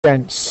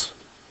gents.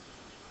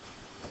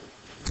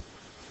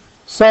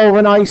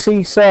 Solving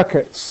AC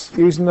circuits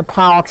using the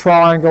power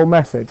triangle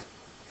method.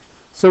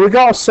 So we've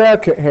got a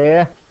circuit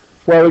here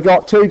where we've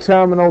got two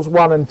terminals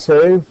 1 and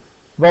 2,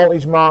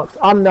 voltage marked,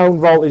 unknown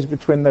voltage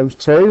between those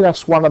two.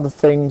 That's one of the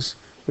things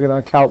we're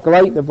going to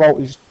calculate, the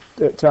voltage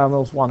at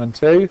terminals 1 and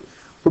 2.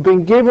 We've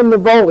been given the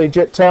voltage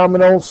at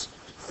terminals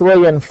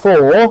 3 and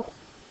 4,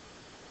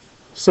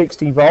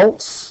 60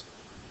 volts,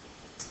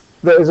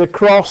 that is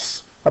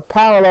across a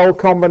parallel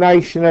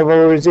combination of a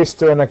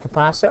resistor and a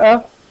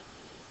capacitor,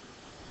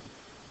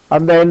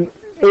 and then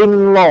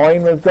in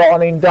line we've got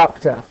an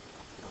inductor.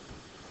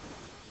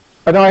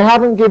 And I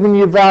haven't given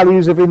you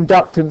values of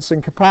inductance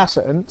and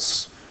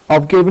capacitance.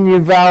 I've given you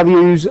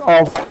values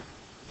of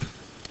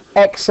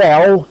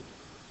XL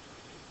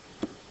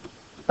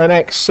and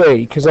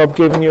XC because I've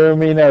given you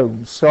them in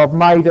ohms. So I've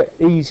made it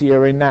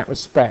easier in that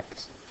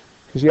respect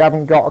because you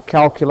haven't got to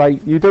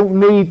calculate. You don't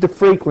need the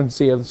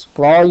frequency of the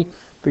supply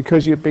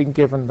because you've been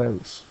given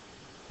those.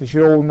 Because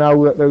you all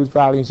know that those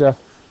values are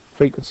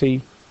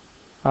frequency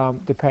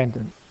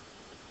dependent.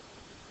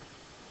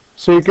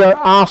 So you're going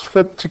to ask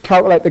to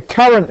calculate the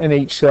current in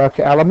each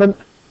circuit element,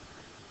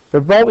 the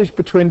voltage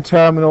between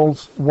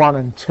terminals 1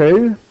 and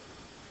 2,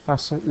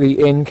 that's the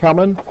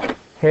incoming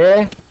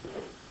here,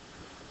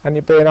 and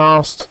you're being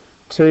asked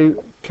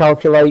to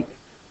calculate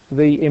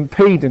the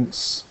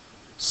impedance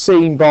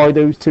seen by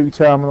those two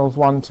terminals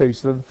 1 and 2,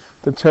 so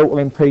the total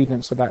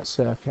impedance of that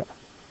circuit.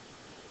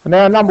 And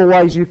there are a number of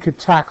ways you could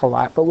tackle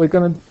that, but we're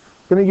going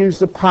to use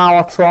the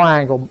power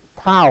triangle,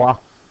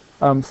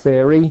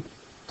 theory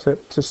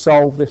to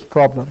solve this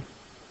problem.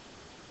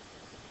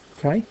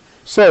 Okay,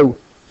 so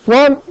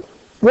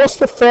what's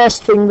the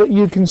first thing that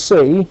you can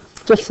see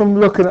just from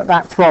looking at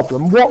that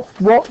problem?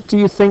 What do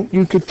you think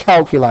you could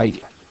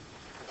calculate?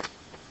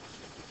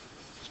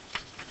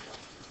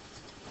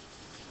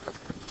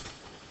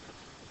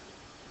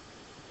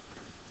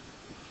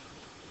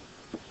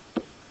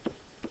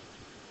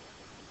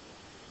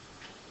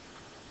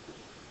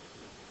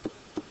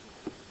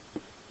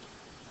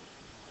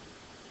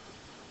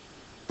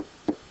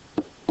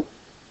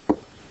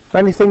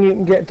 Anything you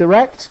can get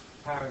direct?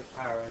 Power,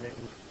 and then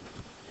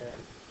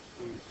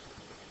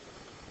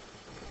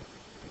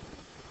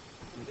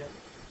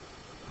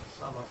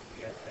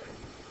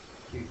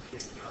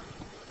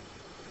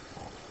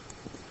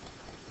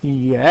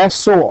yeah,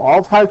 sort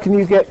of. How can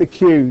you get the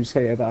Q's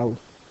here though?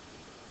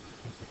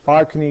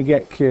 How can you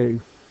get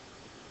Q?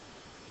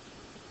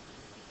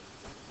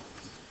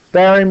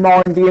 Bear in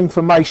mind the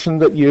information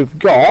that you've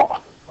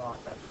got,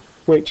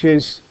 which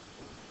is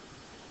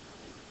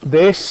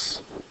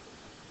this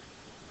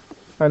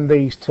and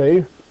these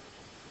two,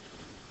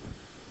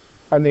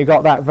 and you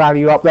got that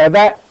value up there.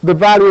 The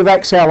value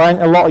of XL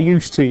ain't a lot of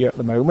use to you at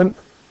the moment.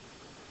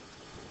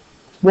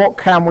 What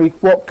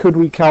could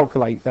we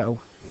calculate though?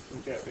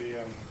 We get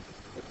the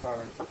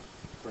current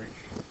breach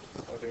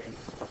or the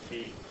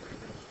E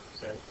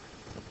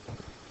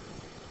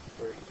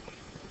breach.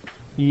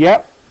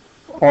 Yep.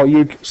 Or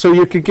so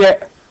you could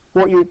get,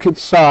 what you could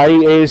say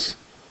is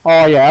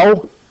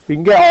IL. You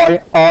can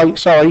get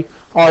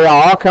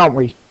IR, can't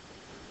we?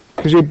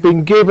 Because you've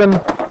been given,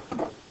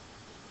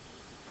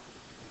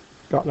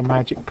 got the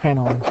magic pen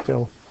on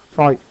still.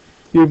 Right,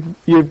 you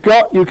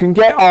can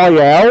get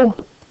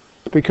IL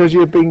because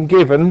you've been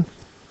given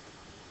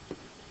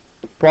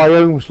by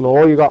Ohm's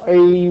law. You've got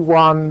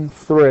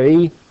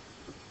E13,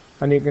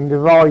 and you can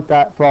divide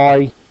that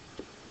by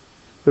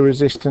the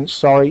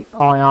resistance,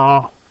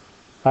 IR.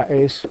 That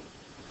is.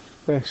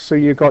 So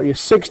you've got your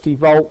 60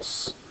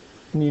 volts,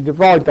 and you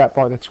divide that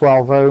by the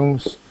 12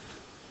 ohms.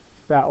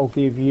 That'll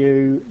give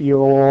you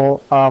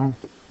your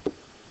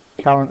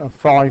current of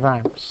 5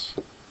 amps.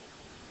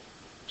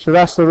 So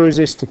that's the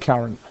resistor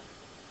current.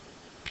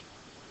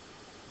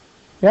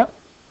 Yep.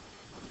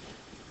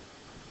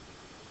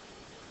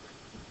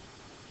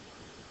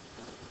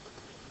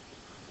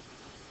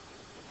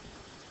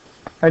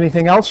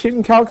 Anything else you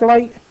can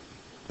calculate?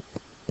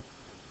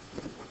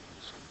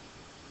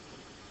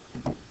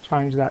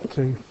 Change that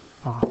to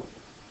R.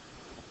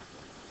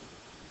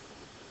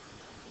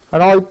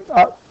 And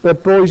the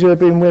boys who have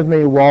been with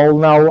me a while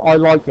know I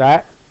like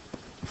that.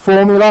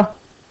 Formula,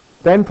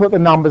 then put the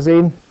numbers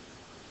in,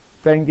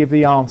 then give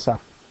the answer.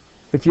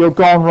 If you've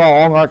gone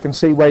wrong, I can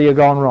see where you've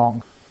gone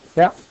wrong.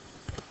 Yeah?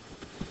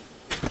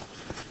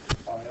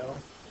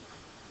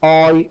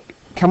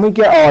 Can we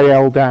get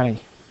IL,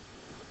 Danny?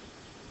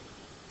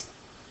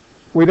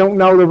 We don't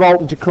know the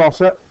voltage across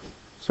it,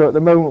 so at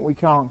the moment we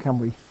can't, can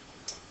we?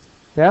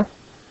 Yeah?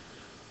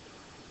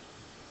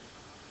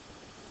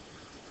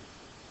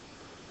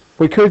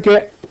 We could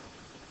get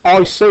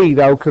IC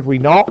though, could we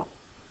not?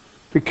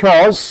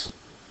 Because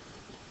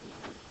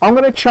I'm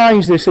going to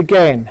change this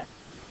again.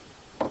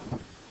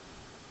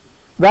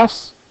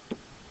 That's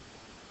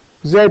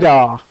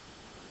ZR,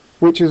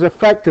 which is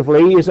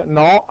effectively, is it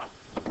not?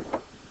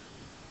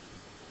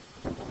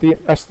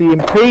 That's the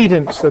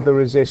impedance of the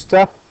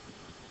resistor,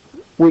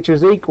 which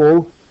is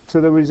equal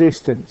to the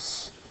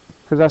resistance,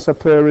 because that's a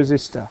per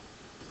resistor.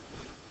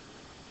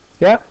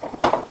 Yeah?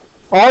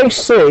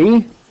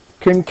 IC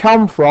can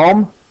come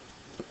from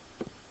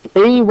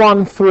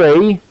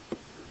E13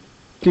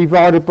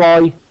 divided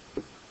by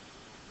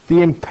the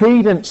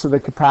impedance of the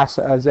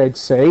capacitor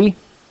ZC.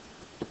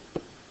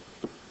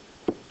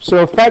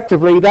 So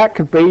effectively that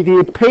could be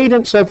the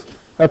impedance of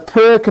a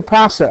per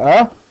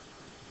capacitor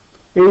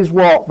is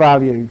what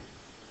value?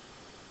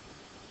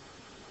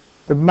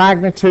 The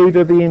magnitude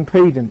of the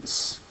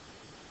impedance.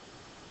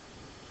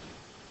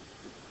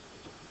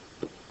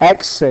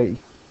 XC.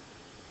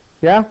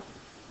 Yeah?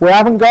 We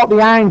haven't got the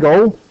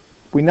angle.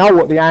 We know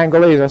what the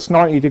angle is. That's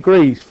 90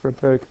 degrees for a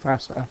per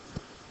capacitor.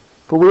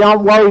 But we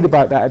aren't worried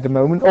about that at the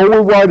moment. All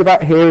we're worried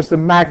about here is the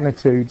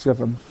magnitudes of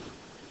them.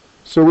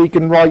 So we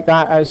can write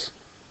that as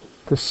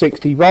the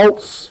 60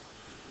 volts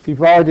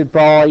divided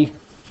by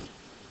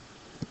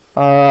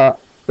the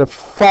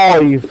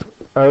 5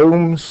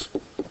 ohms.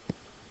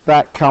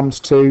 That comes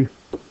to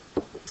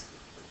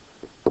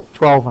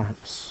 12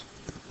 amps.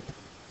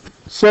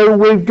 So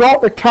we've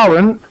got the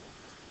current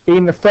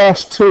in the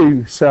first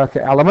two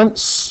circuit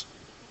elements.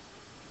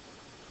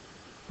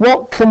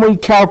 What can we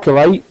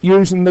calculate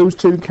using those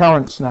two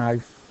currents now?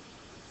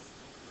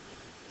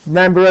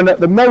 Remembering at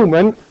the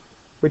moment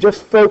we're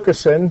just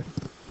focusing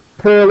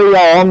purely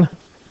on,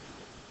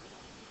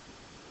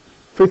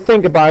 if we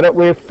think about it,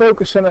 we're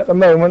focusing at the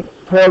moment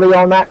purely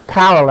on that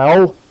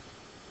parallel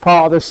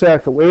part of the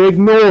circuit. We're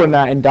ignoring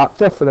that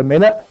inductor for the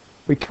minute.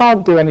 We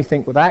can't do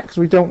anything with that because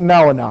we don't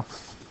know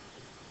enough.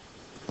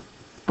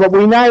 But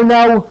we now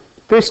know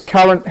this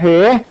current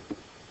here,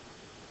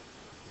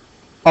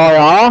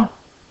 IR,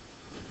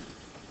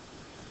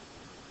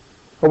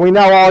 and we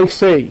know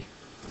IC,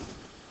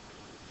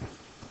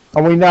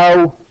 and we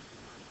know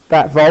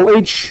that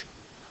voltage.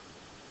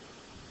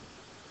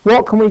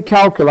 What can we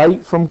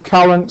calculate from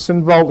currents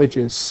and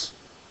voltages?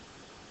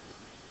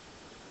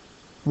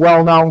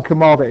 Well-known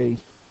commodity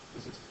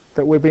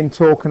that we've been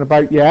talking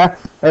about,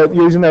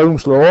 using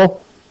Ohm's law.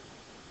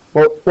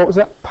 What was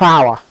that?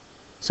 Power.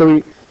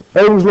 So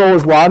Ohm's law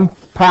is one,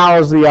 power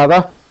is the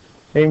other.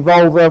 They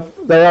involve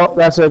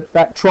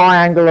that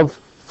triangle of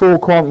four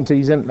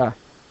quantities, isn't there?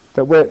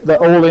 That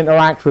all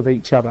interact with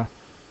each other.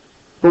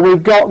 But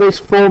we've got this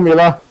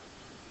formula.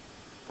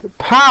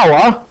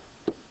 Power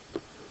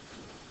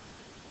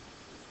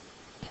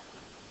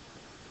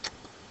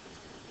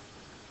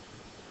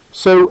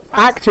so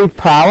active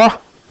power,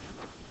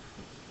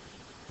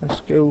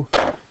 let's go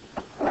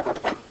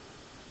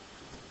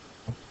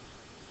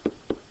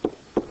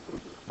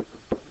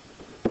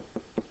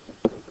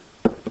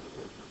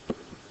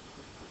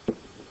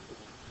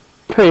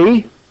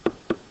P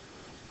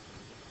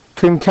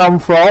can come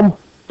from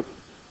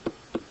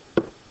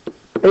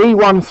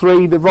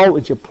E13, the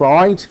voltage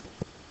applied,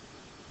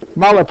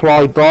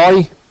 multiplied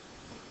by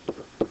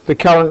the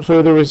current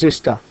through the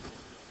resistor.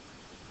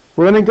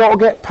 We're only got to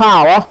get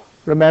power,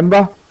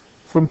 remember,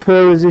 from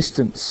per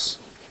resistance.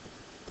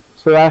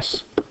 So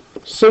that's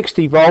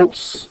 60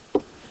 volts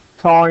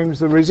times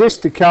the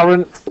resistor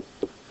current,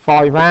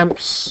 5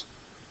 amps,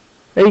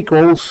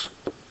 equals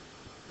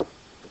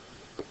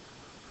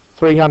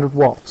 300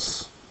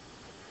 watts.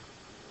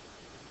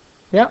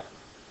 Yeah.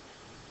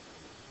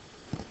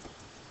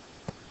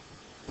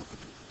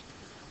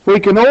 We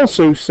can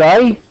also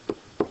say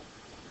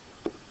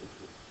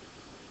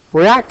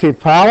reactive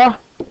power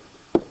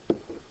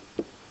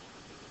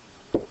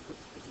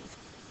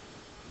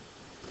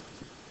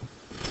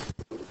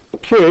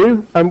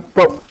Q,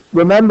 but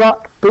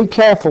remember, be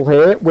careful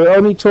here, we're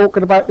only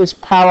talking about this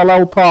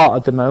parallel part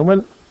at the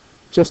moment,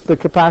 just the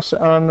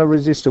capacitor and the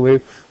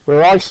resistor,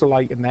 we're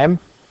isolating them.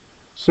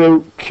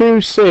 So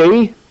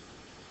QC,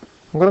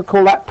 I'm going to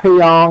call that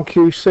PR and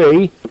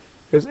QC,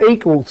 is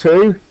equal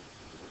to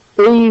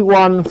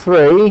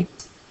E13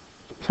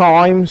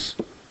 times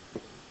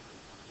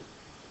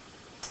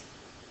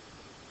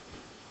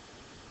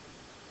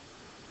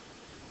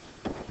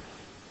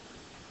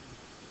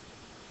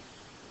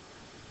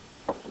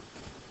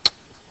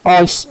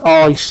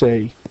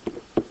IC.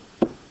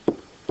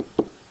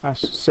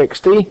 That's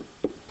 60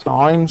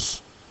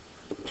 times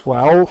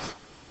 12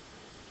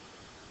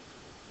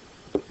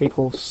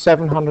 equals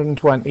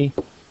 720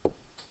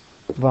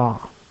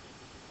 var.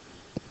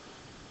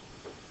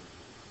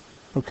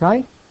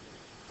 Okay?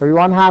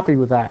 Everyone happy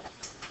with that?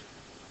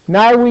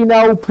 Now we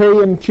know P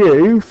and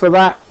Q for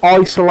that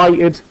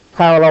isolated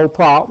parallel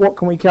part. What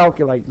can we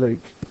calculate, Luke?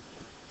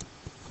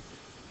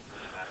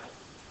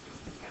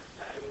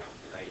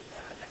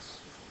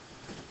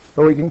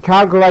 Well, we can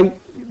calculate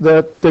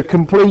the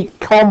complete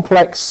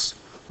complex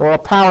or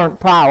apparent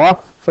power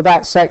for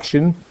that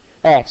section,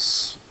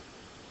 S.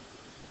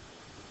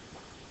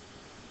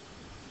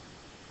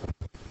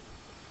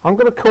 I'm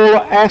going to call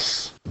it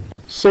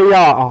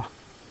SCR.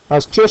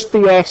 That's just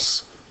the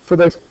S for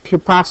the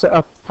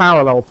capacitor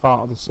parallel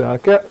part of the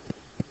circuit.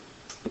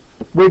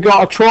 We've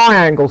got a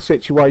triangle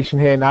situation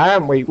here now,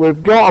 haven't we?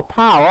 We've got a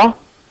power,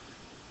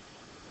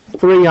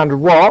 300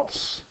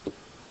 watts,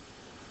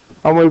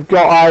 and we've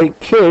got a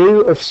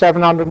Q of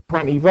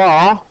 720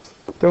 var.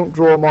 Don't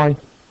draw my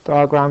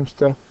diagrams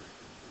to.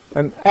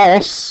 And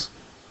S,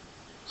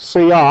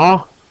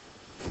 CR,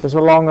 There's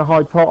along the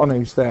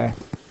hypotenuse there.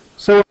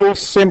 So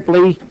it's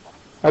simply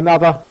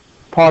another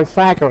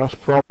Pythagoras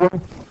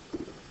problem.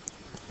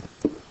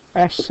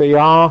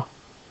 SCR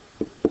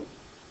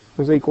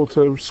is equal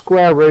to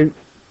square root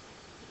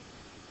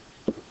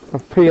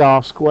of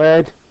PR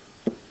squared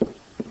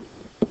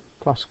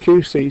plus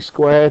QC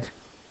squared.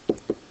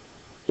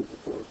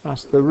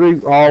 That's the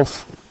root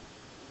of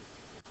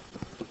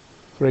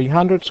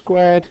 300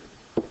 squared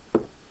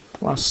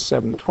plus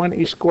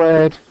 720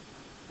 squared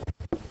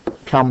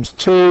comes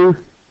to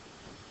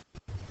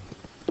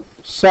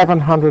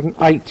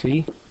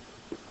 780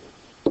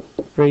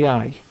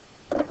 3A.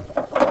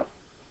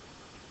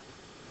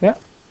 Yeah.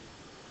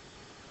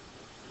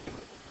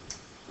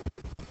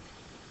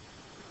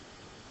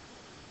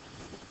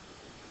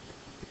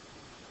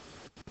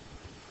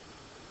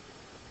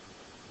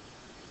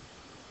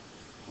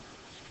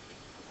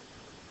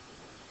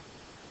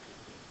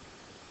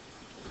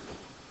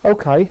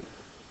 Okay,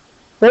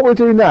 what we'll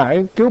do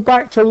now, go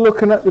back to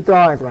looking at the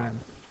diagram.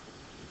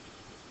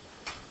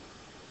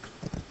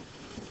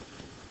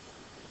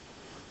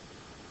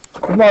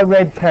 With my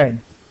red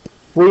pen.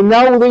 We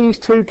know these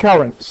two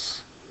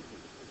currents.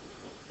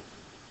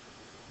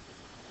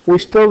 We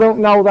still don't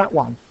know that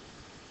one.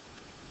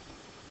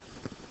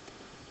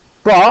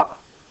 But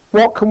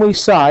what can we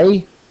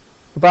say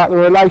about the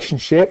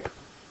relationship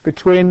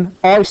between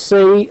IC,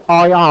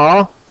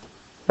 IR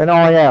and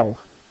IL?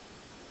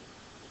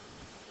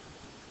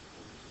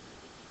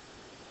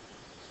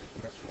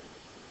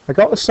 They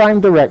got the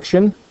same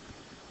direction.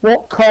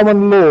 What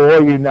common law,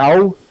 you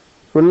know,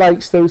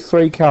 relates those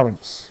three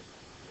currents?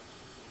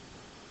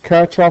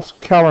 Kirchhoff's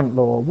current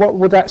law. What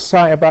would that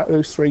say about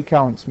those three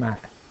currents,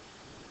 Matt?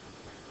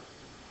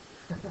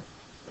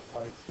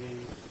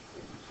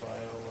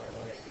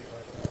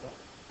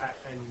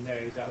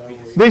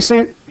 This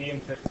is,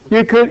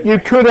 you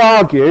could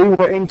argue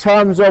that in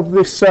terms of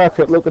this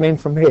circuit looking in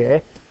from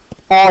here,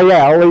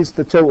 IL is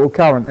the total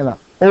current, isn't it?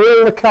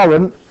 All the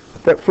current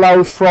that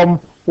flows from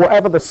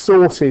whatever the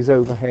source is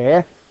over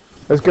here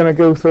is going to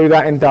go through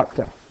that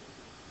inductor.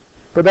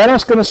 But then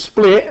it's going to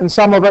split, and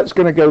some of it's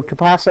going to go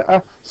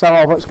capacitor, some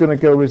of it's going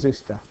to go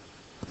resistor.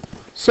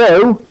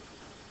 So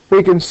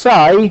we can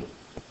say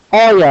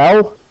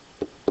IL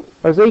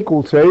is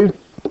equal to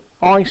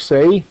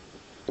IC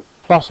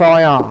plus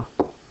IR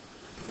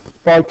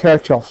by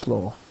Kirchhoff's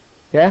law.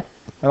 Yeah?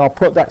 And I'll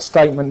put that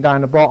statement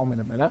down the bottom in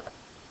a minute.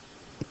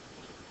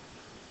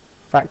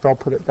 In fact, I'll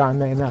put it down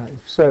there now.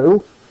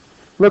 So,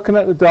 looking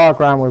at the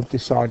diagram, we've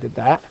decided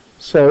that.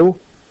 So,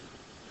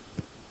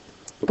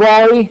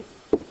 by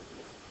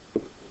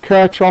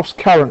Kirchhoff's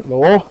current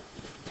law,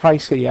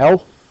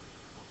 KCL,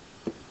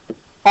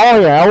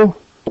 IL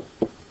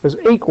is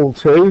equal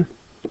to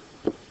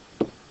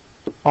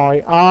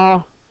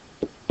IR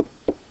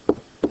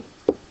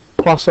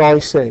plus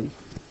IC.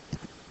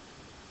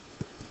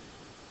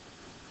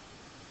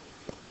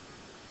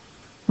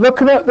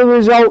 Looking at the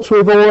results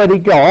we've already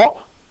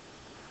got,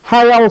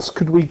 how else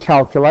could we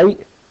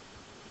calculate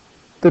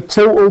the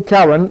total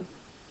current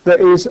that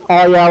is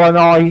IL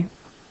and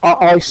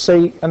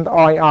IC and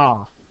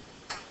IR?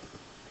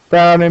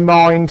 Bearing in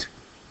mind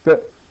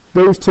that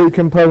those two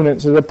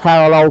components are a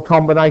parallel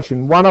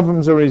combination. One of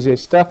them's a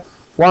resistor,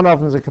 one of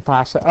them's a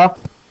capacitor,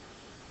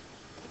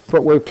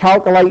 but we've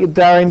calculated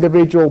their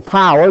individual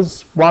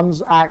powers.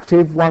 One's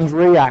active, one's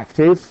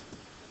reactive.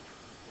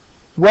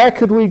 Where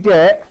could we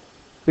get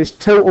this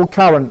total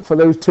current for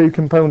those two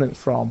components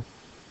from?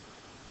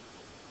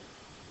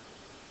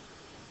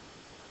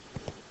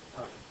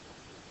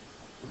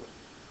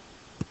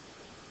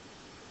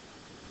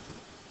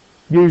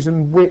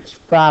 Using which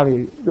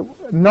value?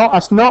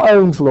 That's not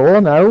Ohm's law,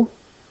 no.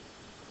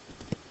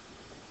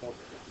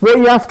 What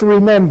you have to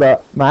remember,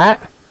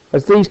 Matt,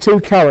 is these two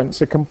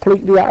currents are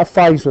completely out of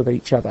phase with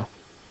each other.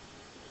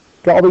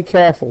 Got to be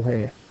careful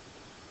here,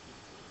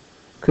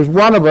 because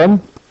one of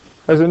them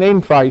is an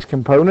in-phase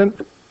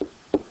component,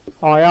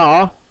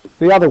 IR.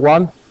 The other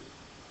one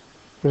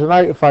is an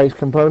out-of-phase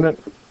component,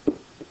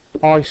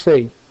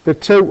 IC. The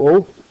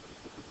total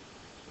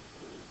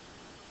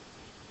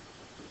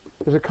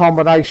is a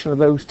combination of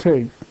those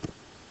two.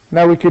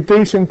 Now we could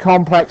do some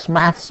complex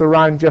maths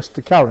around just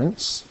the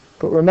currents,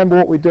 but remember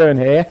what we're doing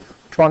here,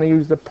 trying to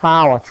use the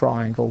power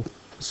triangle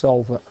to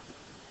solve it.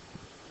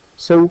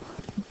 So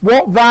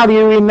what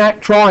value in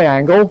that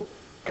triangle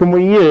can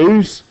we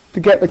use to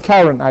get the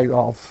current out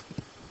of?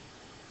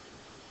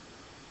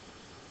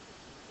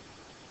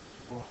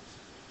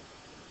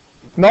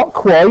 Not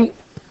quite.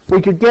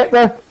 We could get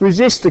the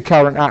resistor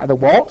current out of the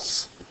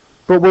watts,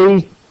 but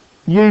we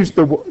used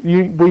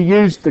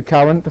the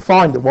current to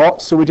find the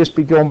watts, so we'd just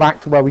be going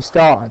back to where we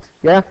started.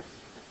 Yeah.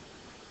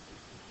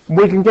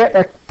 We can get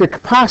the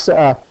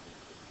capacitor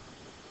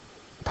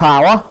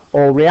power,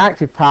 or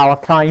reactive power,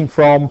 came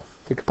from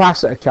the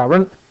capacitor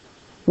current.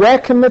 Where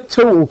can the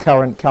total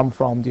current come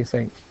from, do you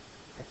think?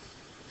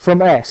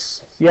 From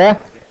S. Yeah.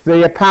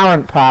 The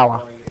apparent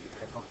power.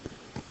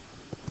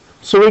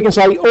 So we can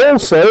say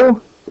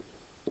also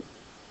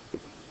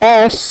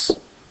S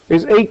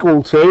is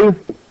equal to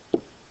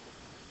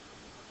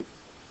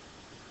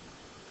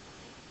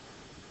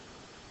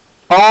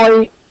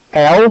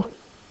IL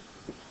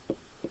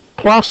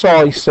plus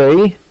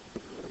IC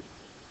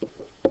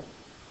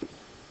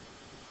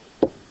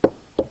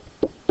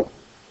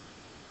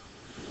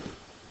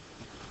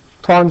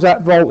times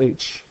that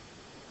voltage.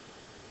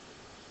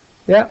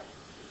 Yeah.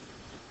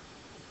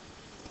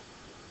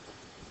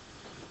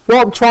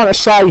 What I'm trying to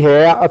say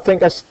here, I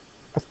think that's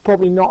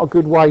probably not a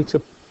good way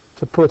to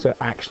put it,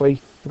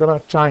 actually. I'm going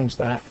to change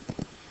that.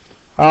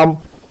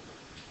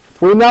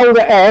 We know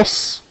that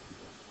S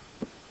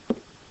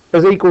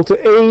is equal to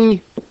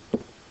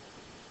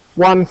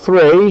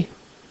E13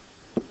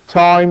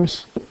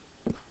 times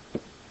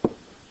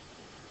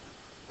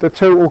the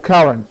total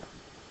current.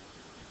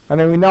 And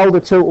then we know the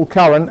total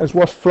current is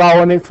what's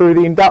flowing in through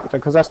the inductor,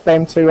 because that's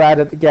them two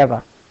added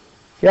together.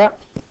 Yeah?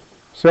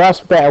 So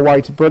that's a better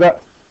way to put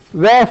it.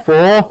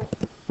 Therefore,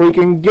 we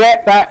can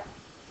get that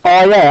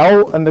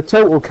IL and the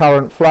total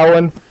current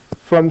flowing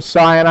from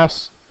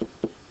sinus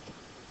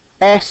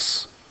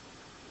SCR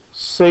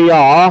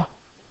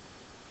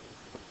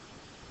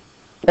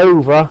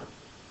over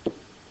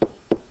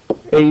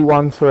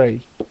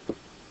E13.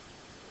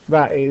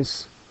 That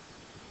is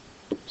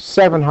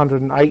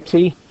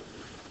 780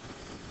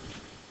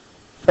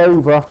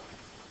 over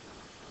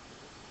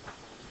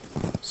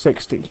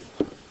 60.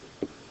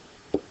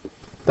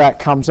 That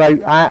comes out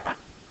at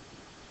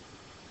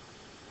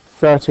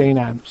 13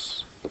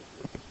 amps.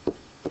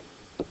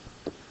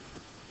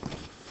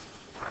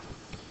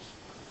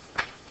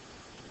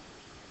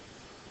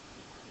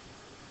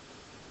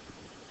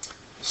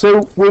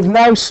 So we've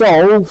now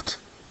solved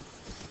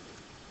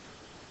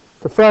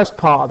the first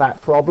part of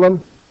that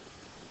problem,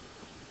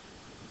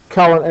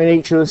 current in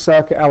each of the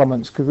circuit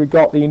elements, because we've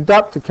got the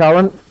inductor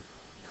current,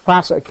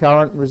 capacitor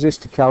current,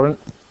 resistor current,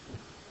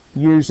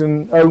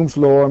 using Ohm's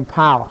law and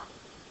power.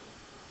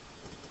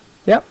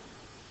 Yep.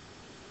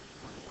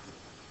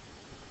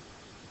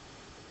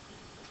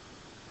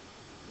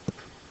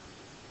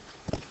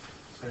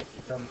 So if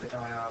you've done the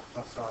IR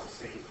plus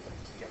RC to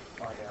get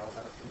IL,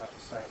 that would come back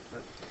the same.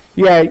 But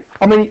Yeah,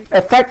 I mean,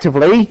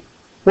 effectively,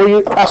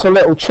 that's a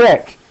little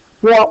check.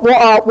 What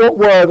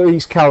were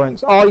these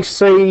currents?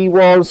 IC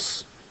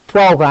was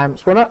 12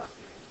 amps, wasn't it?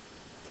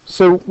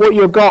 So what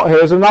you've got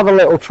here is another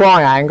little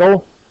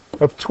triangle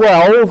of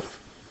 12.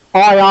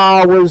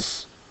 IR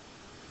was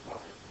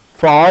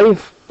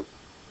 5.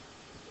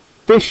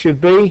 This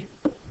should be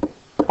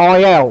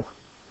IL.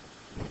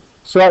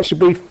 So that should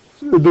be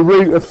the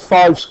root of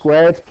 5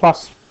 squared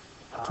plus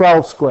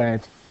 12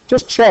 squared.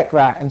 Just check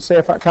that and see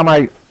if that come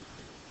out.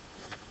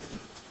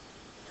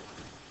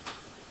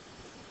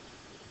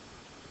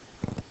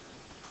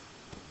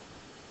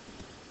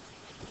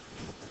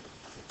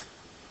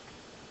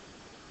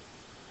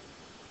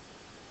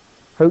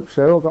 Hope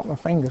so, I've got my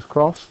fingers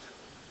crossed.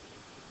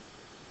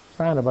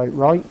 Sound about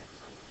right.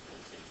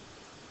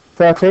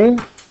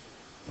 13?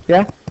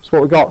 Yeah, that's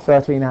what we got,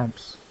 13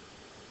 amps.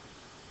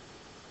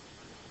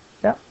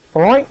 Yeah,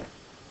 alright.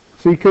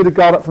 So you could have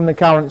got it from the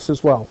currents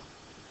as well.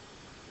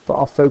 But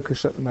our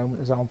focus at the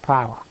moment is on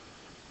power.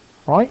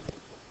 Alright?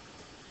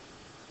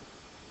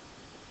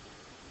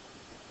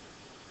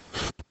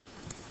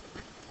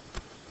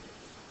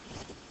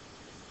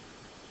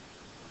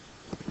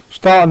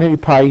 Start a new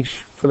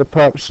page for the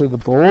purpose of the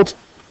board.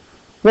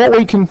 What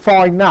we can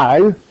find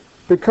now,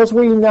 because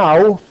we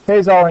know,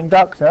 here's our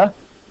inductor,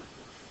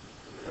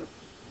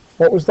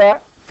 what was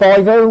that?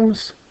 5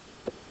 ohms,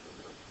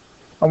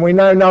 and we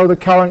now know the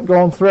current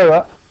going through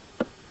it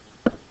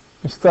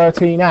is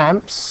 13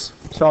 amps,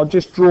 so I've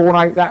just drawn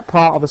out that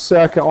part of the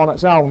circuit on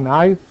its own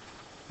now.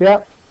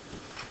 Yep.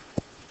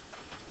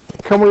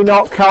 Can we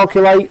not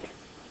calculate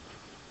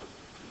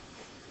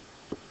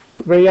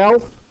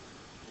VL,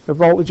 the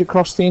voltage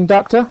across the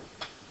inductor?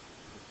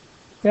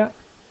 Yeah.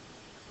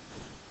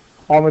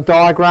 On the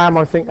diagram,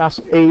 I think that's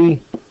E,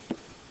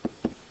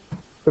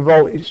 the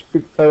voltage,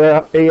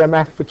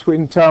 EMF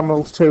between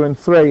terminals 2 and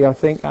 3. I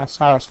think that's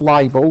how it's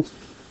labelled.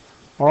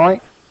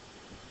 Alright.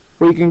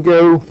 We can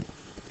go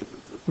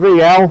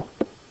VL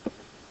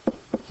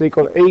is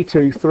equal to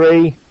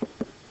E23.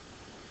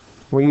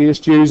 We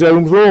just use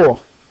Ohm's law.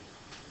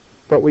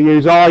 But we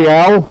use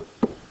IL.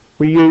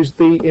 We use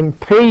the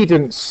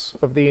impedance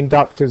of the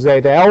inductor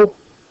ZL.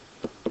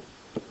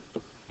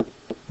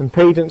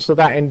 Impedance of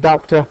that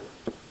inductor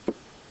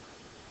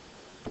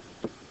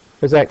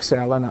is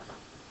XL, isn't it?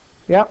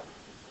 Yep.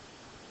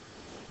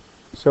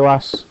 So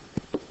that's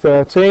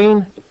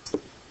 13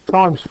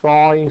 times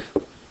 5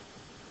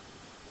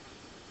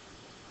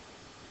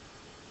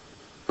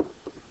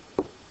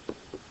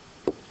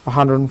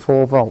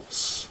 104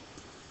 volts.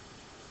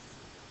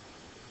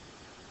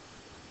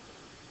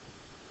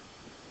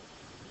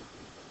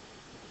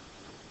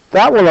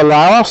 That will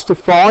allow us to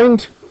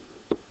find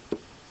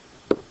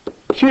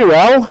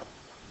QL,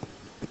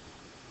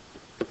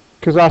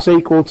 because that's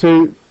equal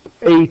to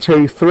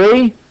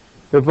E23,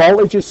 the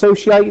voltage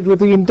associated with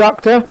the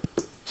inductor,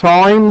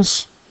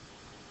 times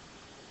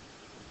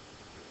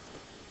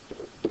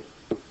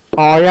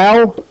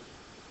IL,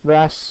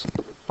 that's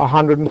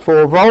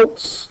 104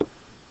 volts,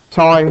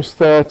 times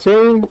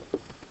 13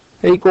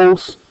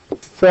 equals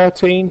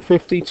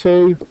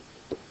 1352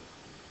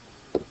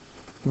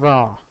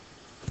 var.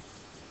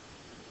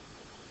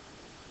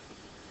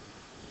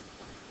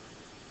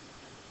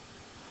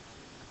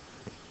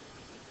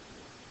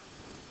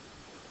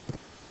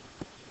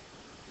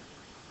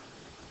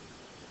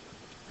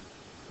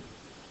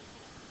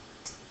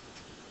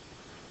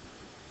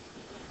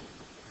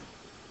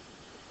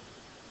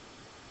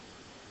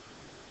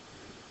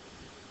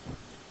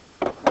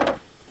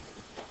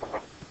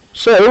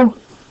 So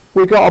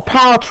we've got a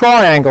power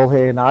triangle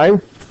here now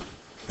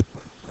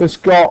that's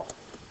got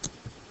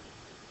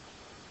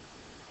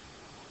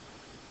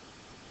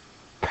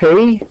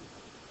P,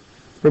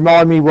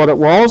 remind me what it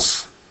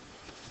was,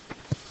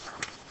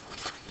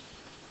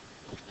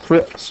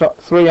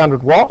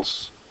 300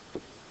 watts.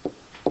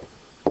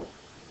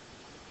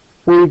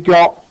 We've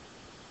got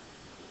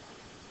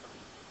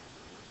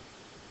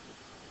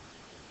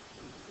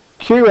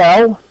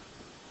QL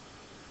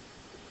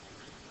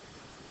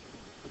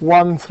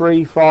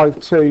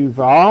 1352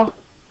 var.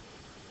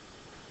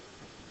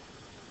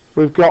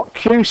 We've got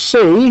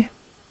QC,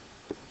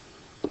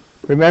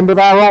 remember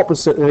they're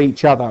opposite of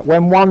each other.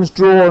 When one's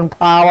drawing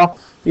power,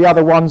 the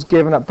other one's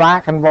giving it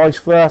back and vice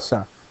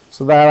versa.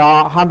 So there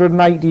are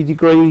 180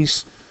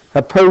 degrees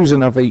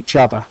opposing of each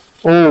other,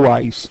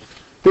 always.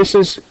 This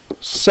is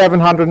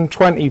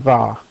 720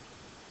 var.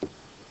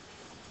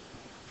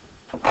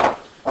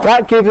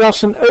 That gives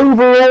us an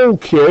overall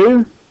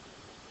Q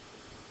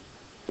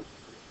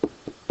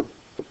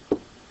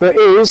that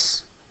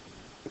is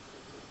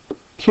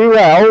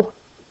QL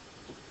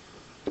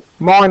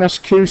minus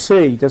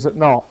QC, does it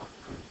not?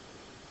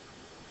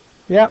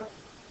 Yep,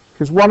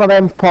 because one of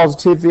them's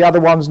positive, the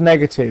other one's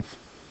negative.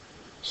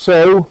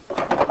 So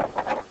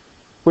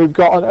we've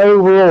got an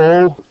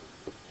overall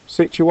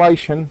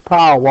situation,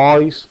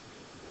 power-wise,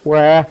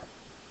 where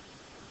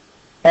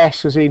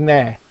S is in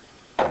there.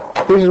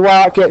 This is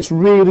where it gets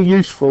really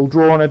useful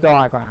drawing a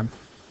diagram.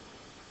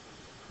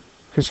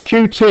 Because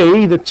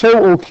QT, the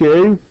total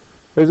Q,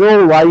 is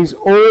always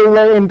all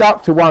the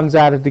inductor ones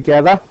added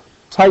together,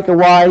 take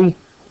away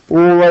all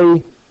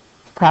the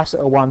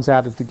capacitor ones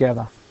added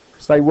together,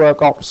 because they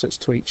work opposites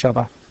to each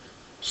other.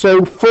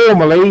 So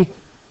formally,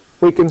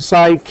 we can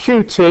say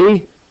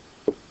QT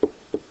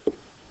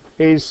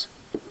is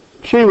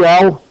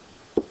QL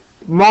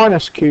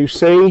minus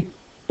QC,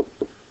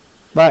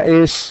 that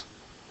is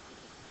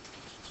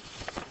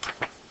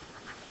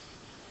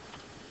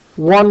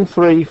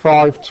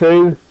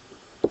 1352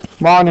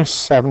 minus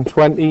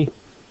 720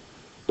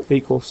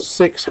 equals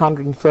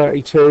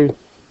 632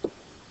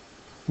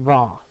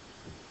 var.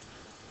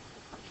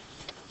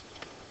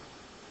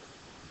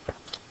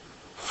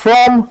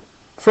 From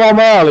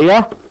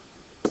earlier,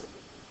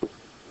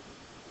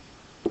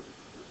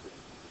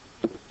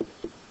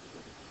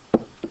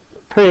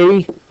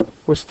 P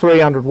was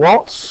 300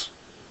 watts.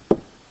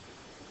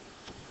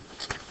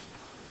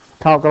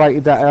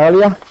 Calculated that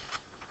earlier.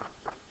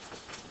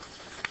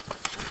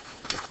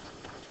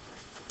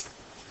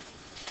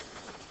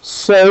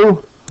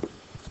 So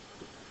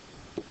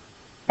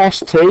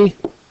ST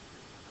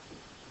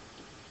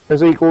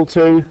is equal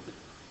to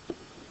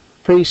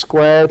P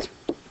squared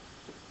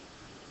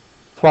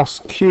plus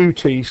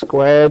QT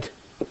squared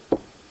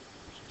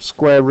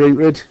square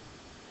rooted,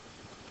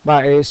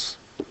 that is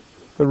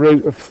the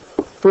root of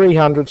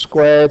 300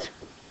 squared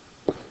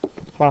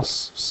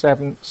plus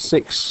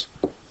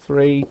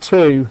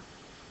 7632.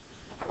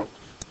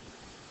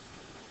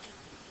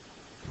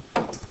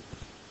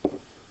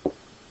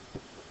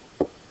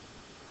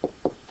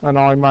 And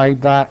I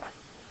made that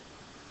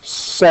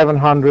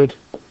 700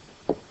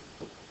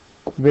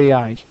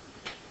 VA.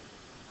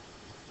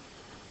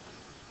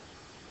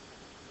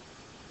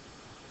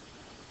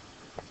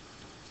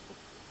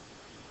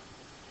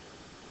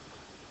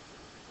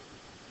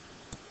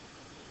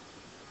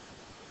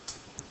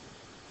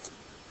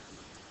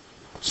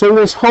 So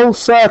this whole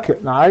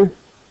circuit now,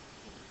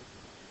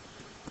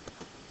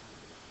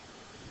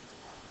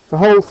 the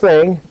whole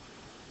thing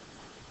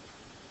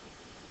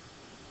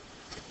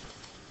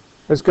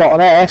has got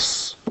an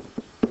S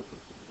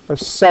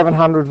of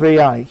 700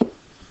 VA.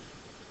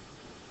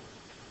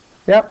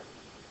 Yep.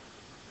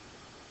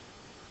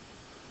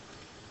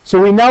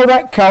 So we know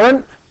that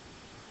current,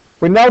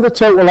 we know the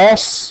total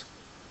S.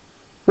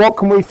 What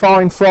can we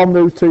find from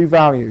those two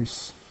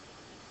values?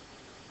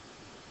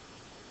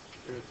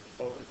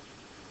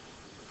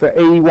 The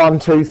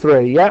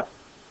E123, yeah?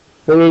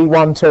 The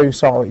E12,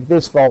 sorry,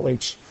 this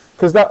voltage.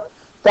 Because that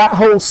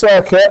whole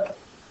circuit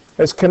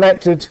is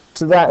connected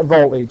to that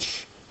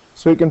voltage.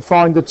 So we can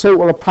find the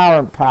total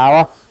apparent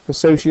power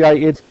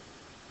associated.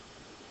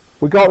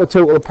 We got the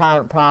total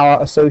apparent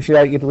power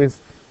associated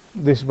with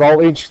this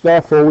voltage,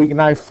 therefore we can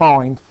now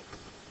find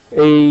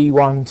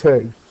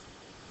E12.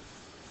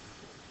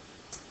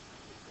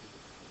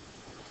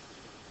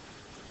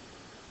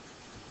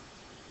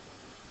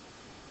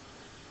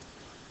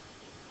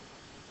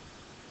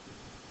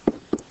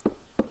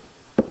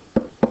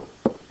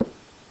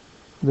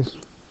 This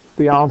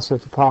the answer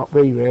to part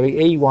B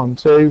really.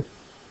 E12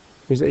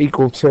 is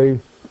equal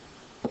to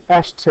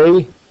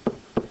ST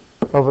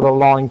over the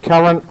line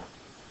current.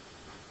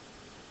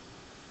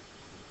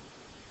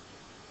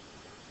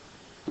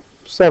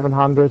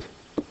 700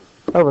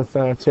 over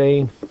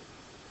 13,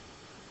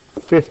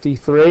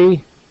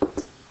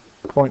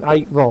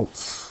 53.8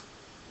 volts.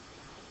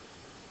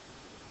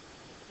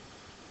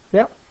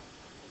 Yep.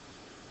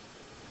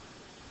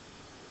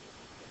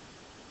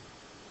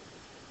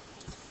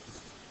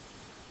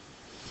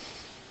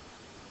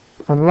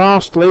 And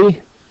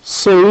lastly,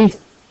 C,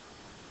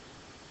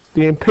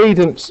 the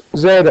impedance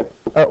Z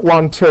at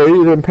 1,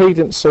 2, the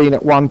impedance seen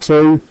at 1,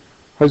 2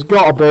 has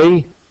got to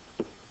be,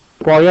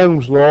 by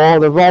Ohm's law,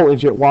 the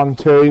voltage at 1,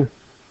 2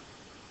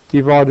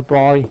 divided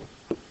by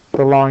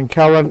the line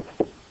current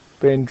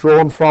being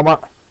drawn from it.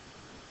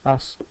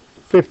 That's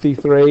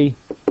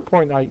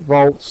 53.8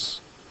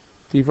 volts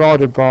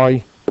divided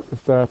by the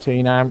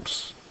 13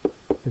 amps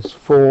is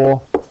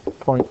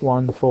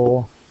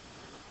 4.14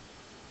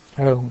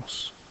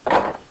 ohms.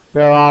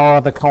 There are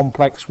other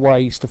complex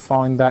ways to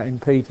find that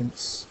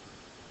impedance,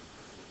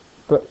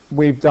 but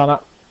we've done it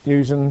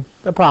using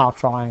the power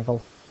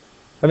triangle.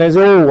 And there's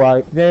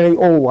nearly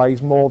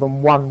always more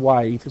than one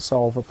way to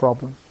solve a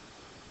problem.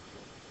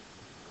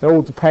 It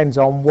all depends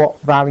on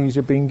what values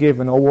you've been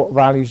given or what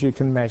values you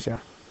can measure.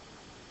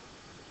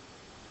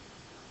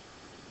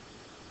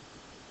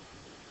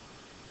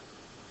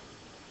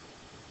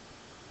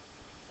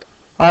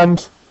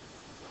 And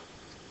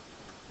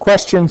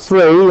question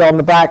 3 on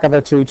the back of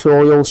the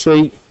tutorial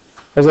sheet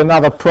is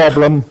another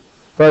problem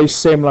very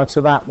similar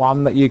to that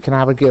one that you can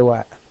have a go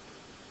at.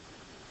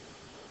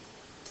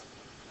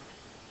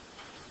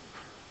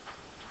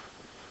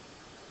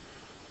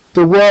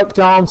 The worked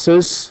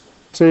answers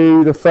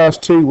to the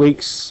first 2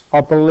 weeks,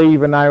 I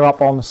believe, are now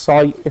up on the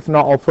site. If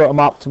not, I'll put them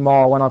up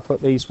tomorrow when I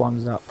put these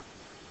ones up.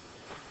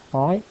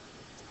 Alright.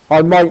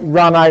 I might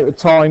run out of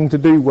time to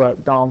do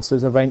worked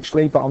answers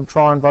eventually, but I'm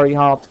trying very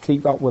hard to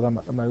keep up with them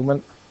at the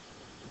moment.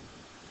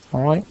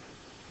 Alright.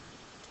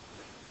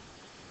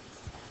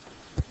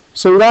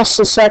 So that's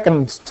the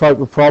second type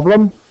of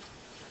problem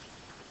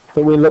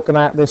that we're looking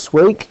at this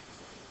week.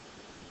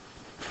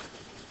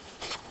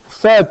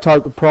 Third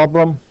type of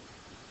problem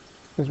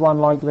is one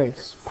like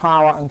this,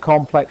 power and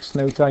complex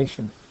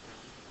notation.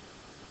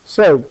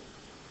 So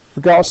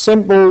we've got a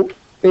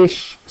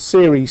simple-ish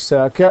series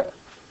circuit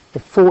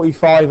with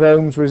 45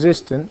 ohms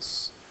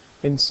resistance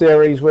in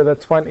series with a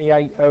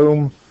 28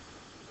 ohm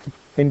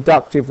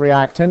inductive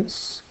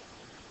reactance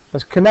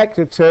that's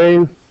connected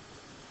to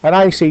an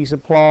AC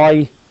supply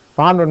of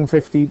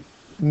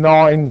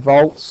 159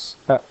 volts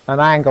at an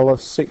angle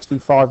of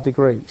 65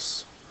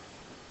 degrees.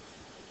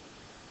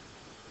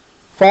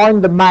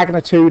 Find the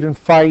magnitude and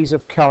phase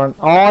of current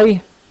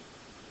I,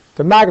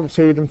 the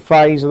magnitude and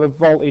phase of the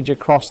voltage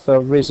across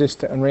the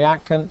resistor and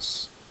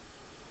reactance,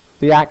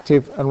 the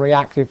active and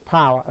reactive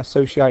power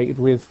associated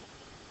with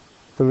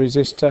the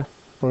resistor,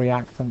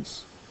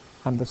 reactance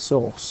and the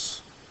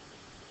source.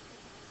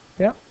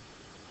 Yeah.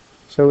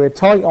 So we're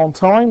tight on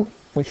time,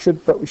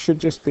 but we should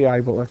just be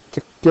able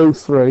to go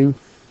through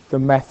the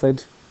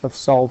method of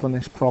solving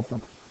this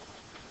problem.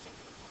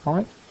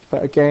 Right?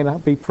 But again,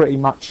 that'll be pretty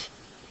much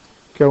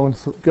going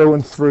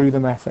through the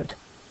method.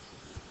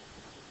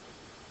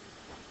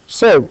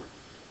 So,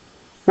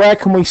 where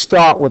can we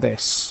start with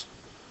this?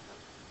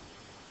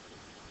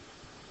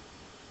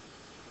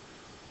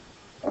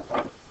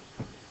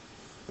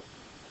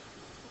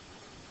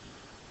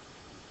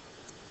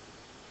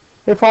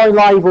 If I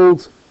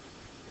labelled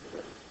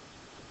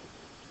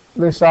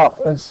this up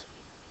as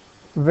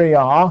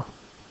VR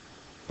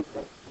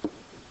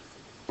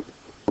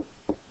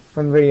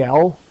and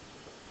VL,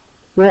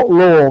 what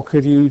law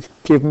could you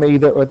give me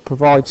that would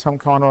provide some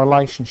kind of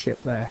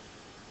relationship there?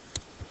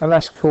 And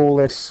let's call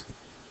this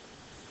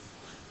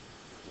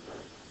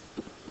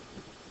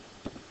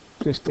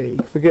just E.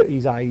 Forget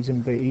these A's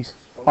and B's.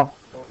 Oh,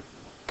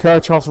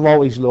 Kirchhoff's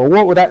voltage law.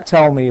 What would that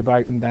tell me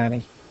about them,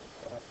 Danny?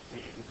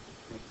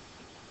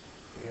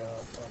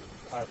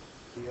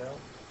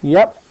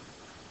 Yep.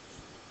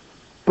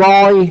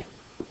 By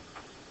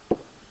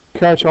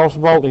Kirchhoff's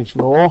voltage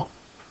law,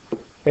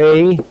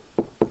 E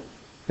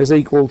is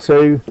equal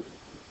to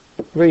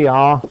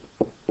VR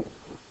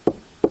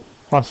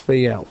plus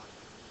VL.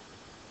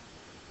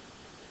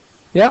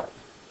 Yep.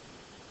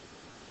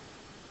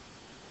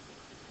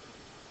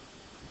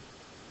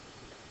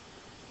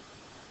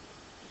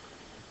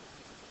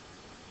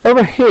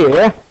 Over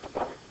here,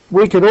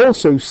 we could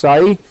also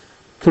say,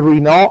 could we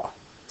not,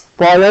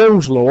 by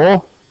Ohm's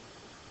law,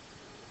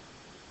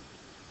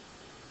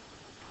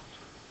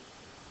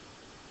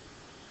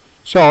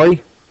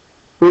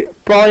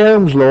 by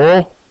Ohm's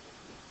law,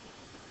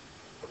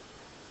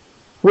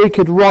 we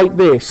could write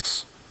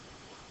this.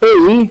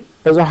 E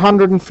is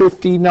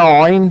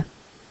 159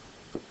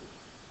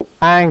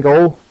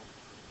 angle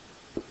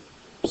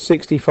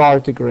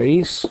 65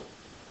 degrees.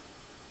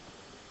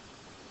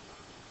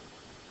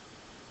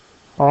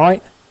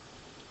 Alright.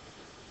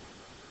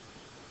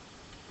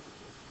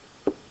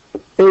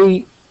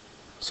 E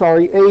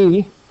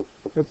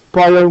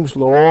by Ohm's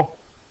law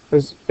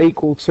is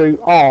equal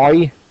to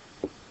I,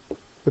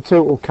 the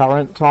total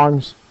current,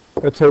 times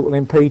the total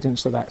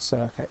impedance of that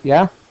circuit,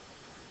 yeah?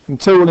 And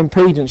total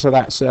impedance of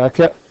that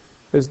circuit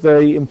is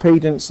the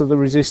impedance of the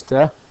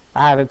resistor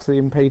added to the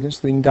impedance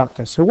of the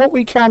inductor. So what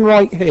we can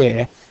write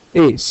here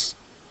is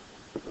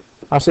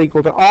that's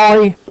equal to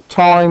I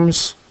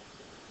times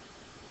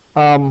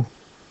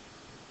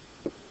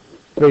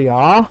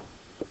VR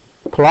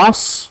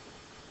plus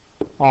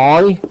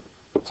I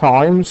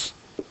times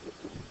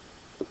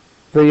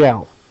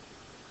VL.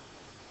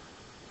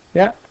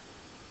 Yeah?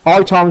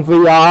 I times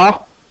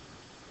VR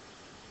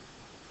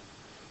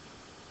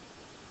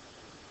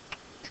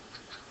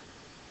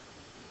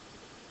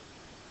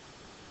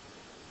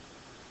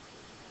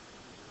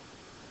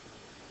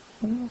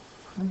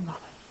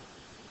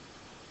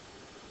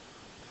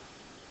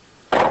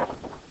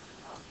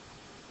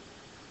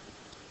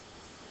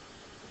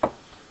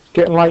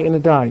getting late in the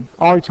day.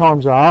 I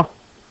times R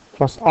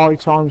plus I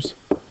times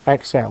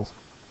XL.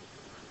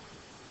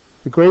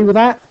 Agree with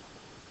that?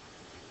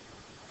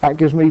 That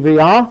gives me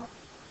VR.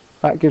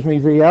 That gives me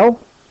VL.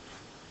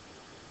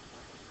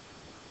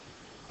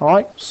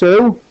 Alright,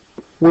 so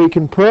we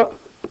can put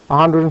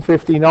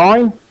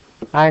 159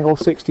 angle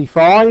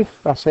 65,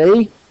 that's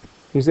E,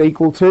 is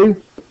equal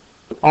to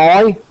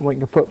I, and we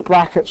can put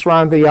brackets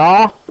around the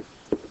R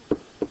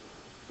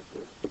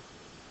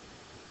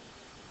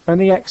and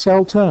the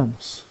XL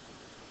terms.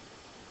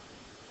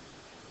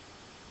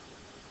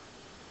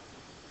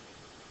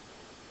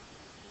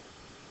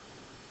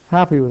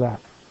 Happy with that?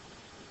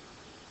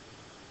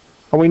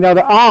 And we know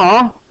that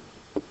R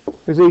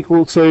is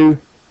equal to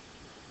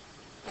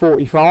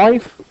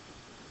 45.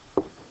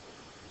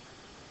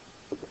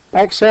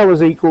 XL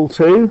is equal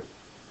to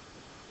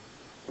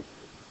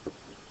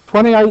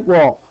 28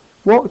 watt.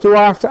 What do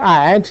I have to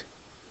add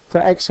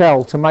to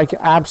XL to make it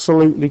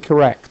absolutely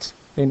correct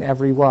in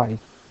every way?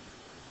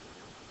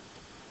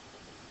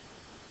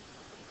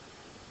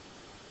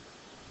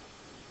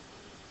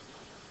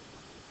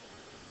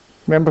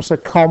 Remember, it's a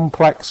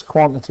complex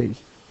quantity.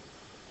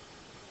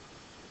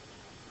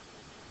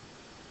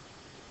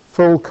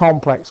 Full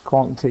complex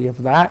quantity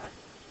of that.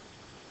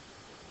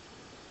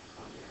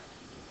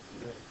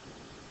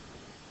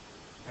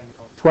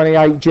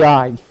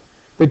 (28J).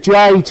 The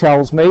J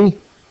tells me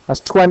that's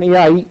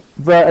 28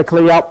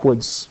 vertically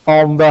upwards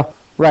on the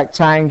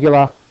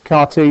rectangular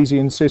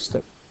Cartesian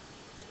system.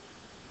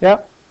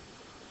 Yep.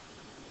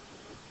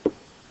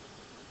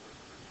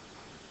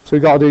 So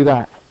we've got to do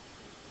that.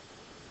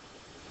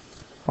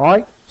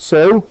 Alright,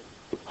 so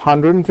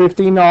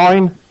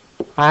 159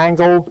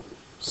 angle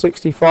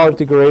 65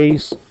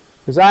 degrees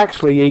is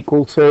actually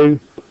equal to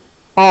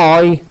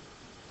I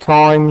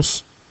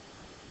times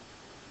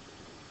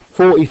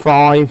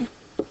 45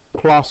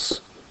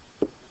 plus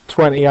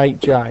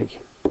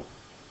 28J.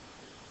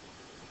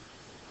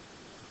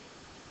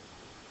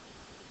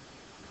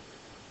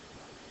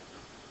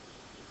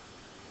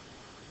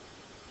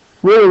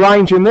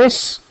 Rearranging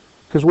this,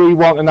 because we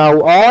want to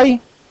know I,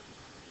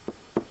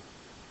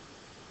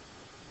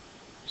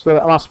 so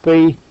that must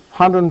be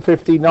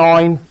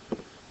 159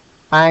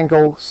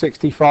 angle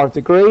 65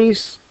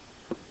 degrees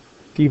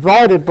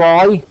divided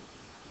by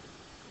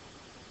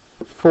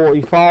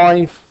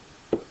 45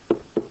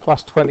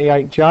 plus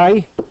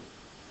 28J.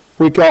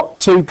 We got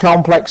two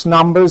complex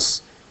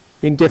numbers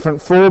in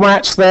different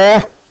formats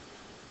there.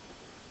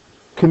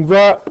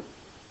 Convert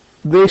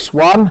this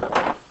one.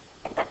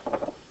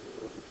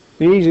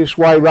 The easiest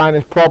way around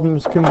this problem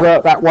is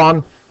convert that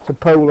one to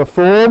polar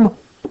form.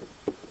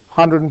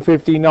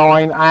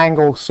 159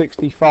 angle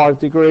 65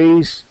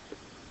 degrees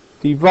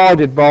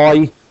divided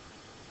by,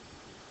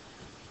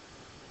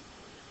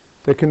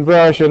 the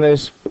conversion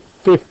is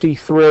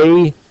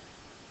 53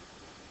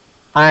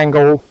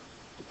 angle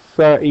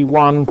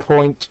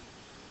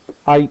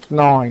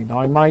 31.89.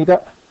 I made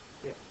it?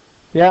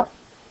 Yeah.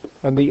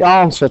 And the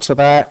answer to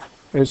that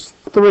is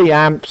 3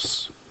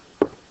 amps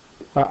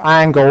at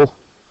angle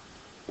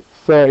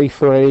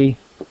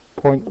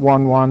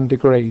 33.11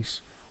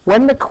 degrees.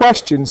 When the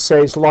question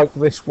says, like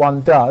this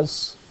one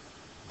does,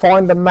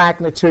 find the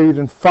magnitude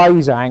and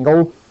phase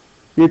angle,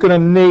 you're going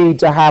to need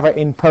to have it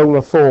in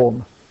polar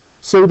form.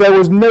 So there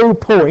was no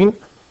point,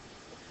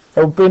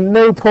 there would have been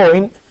no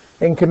point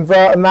in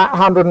converting that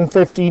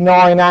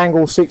 159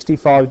 angle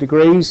 65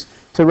 degrees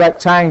to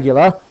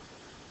rectangular,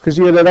 because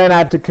you'd have then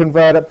had to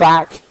convert it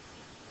back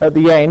at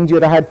the end.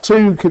 You'd have had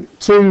two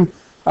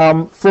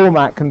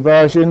format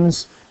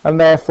conversions, and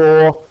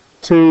therefore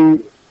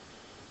 2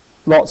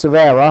 lots of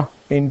error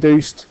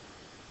induced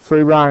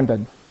through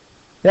rounding.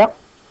 Yep.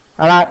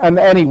 And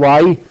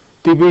anyway,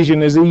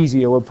 division is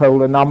easier with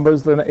polar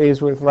numbers than it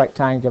is with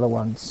rectangular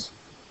ones.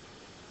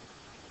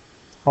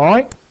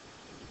 Alright?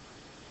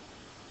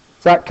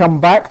 Does that come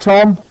back,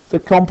 Tom? The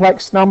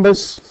complex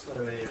numbers?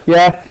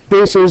 Yeah.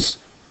 This is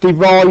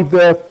divide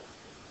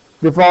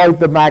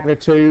the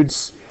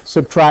magnitudes,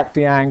 subtract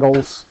the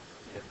angles.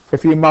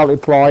 If you're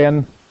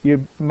multiplying,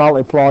 you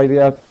multiply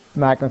the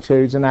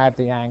magnitudes and add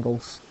the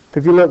angles.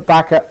 If you look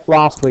back at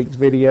last week's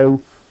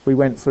video, we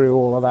went through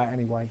all of that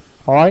anyway.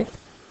 Alright?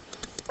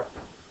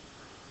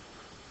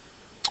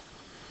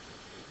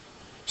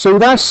 So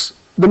that's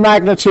the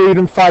magnitude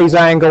and phase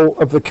angle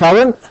of the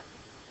current.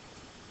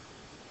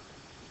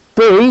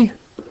 B,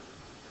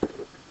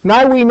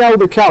 now we know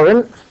the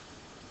current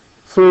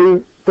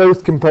through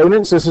both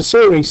components as a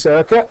series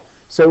circuit,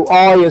 so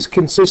I is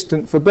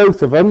consistent for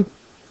both of them.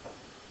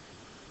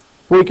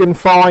 We can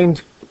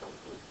find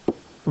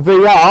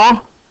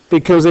VR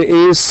because it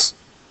is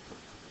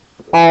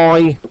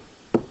I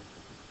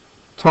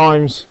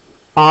times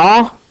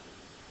R.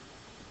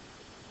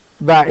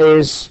 That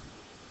is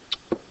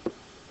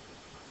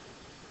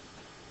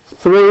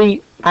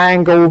 3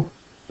 angle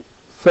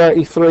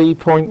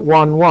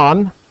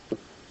 33.11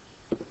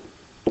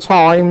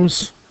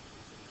 times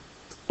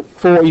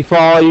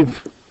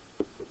 45,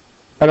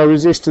 and a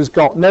resistor's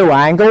got no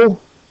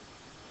angle.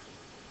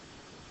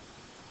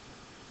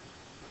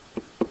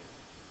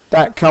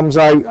 That comes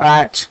out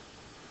at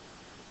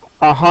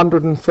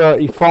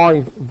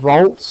 135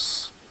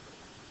 volts,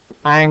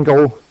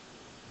 angle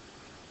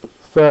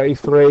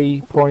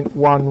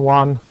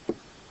 33.11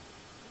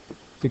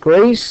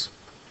 degrees.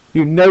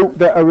 You note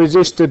that a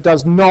resistor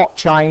does not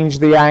change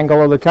the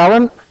angle of the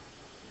current.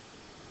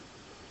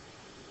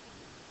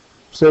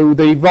 So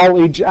the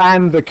voltage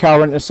and the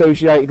current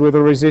associated with a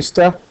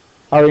resistor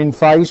are in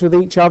phase with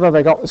each other.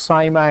 They got the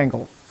same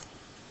angle.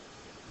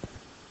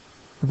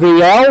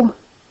 VL,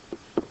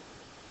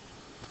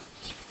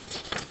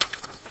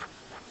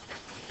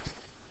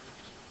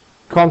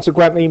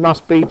 consequently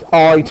must be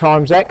I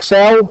times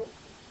XL,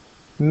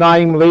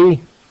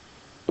 namely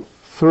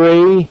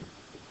 3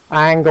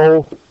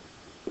 angle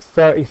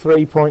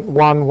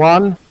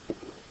 33.11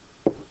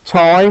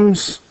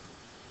 times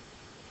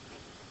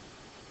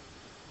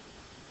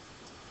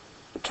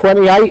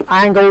 28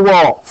 angle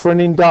what for an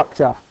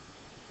inductor,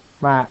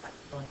 Matt?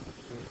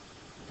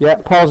 Yeah,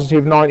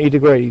 positive 90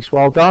 degrees.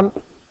 Well done.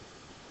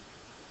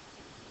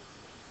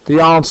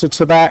 The answer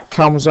to that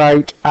comes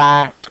out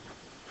at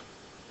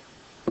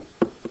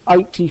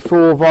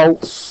 84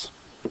 volts,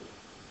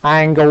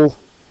 angle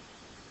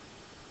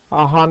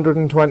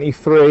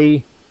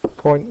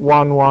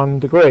 123.11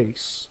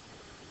 degrees.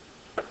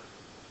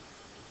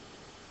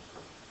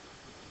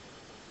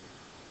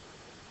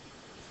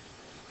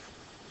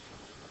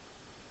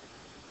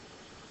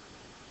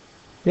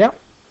 Yep.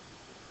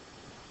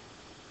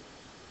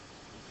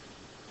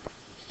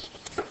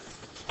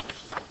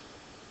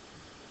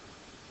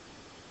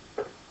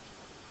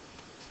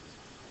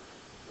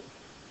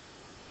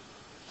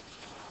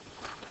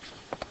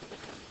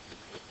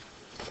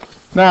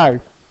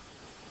 Now,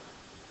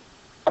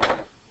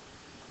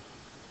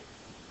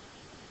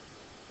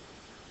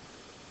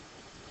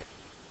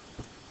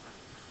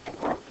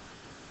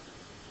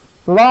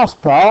 the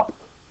last part,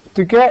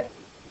 to get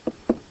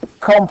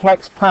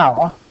complex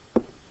power,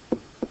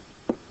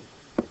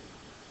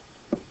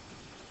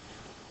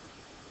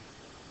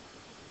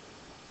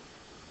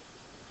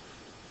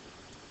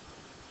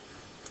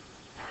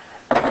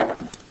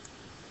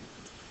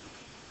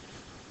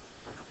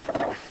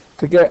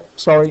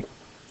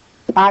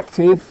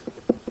 active,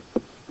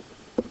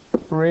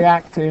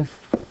 reactive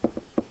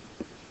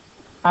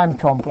and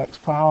complex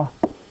power.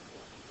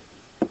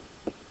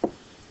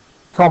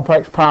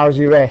 Complex power is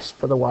your S,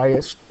 by the way,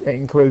 it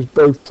includes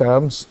both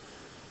terms.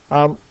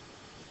 You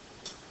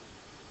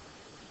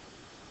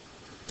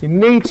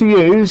need to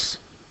use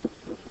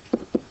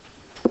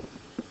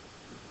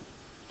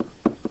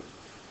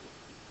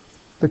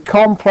the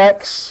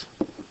complex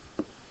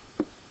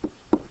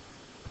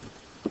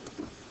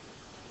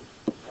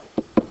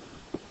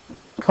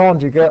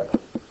conjugate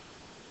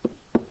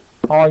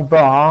I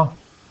bar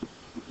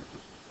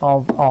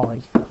of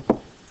I.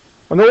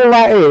 And all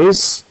that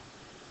is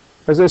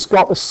it's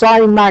got the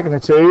same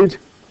magnitude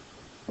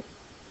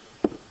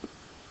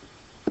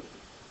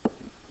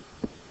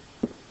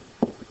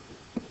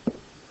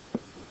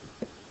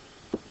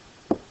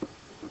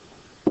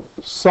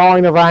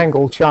sign of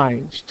angle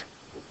changed.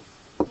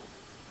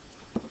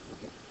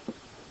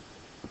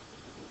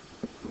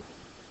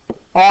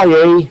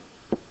 i.e.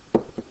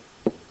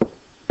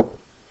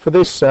 for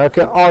this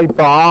circuit, I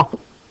bar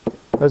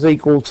is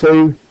equal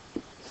to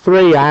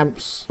 3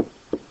 amps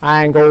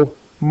angle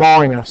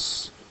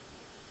minus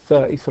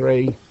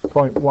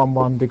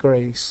 33.11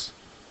 degrees.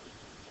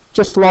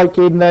 Just like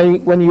in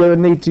when you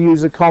need to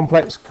use a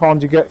complex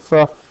conjugate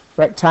for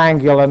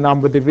rectangular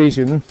number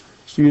division,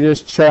 so you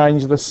just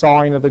change the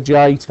sign of the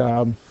J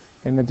term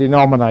in the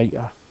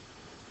denominator.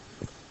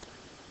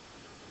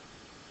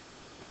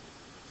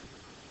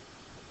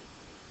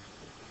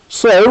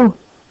 So,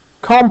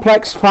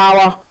 complex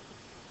power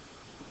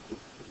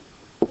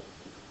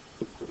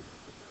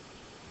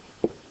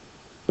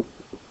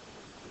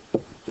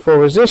for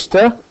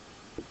resistor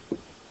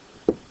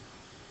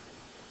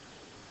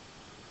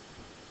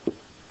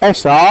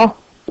SR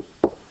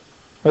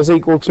is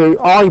equal to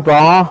I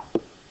bar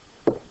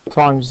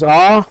times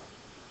R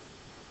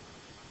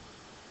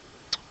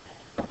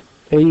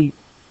E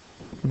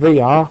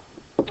VR.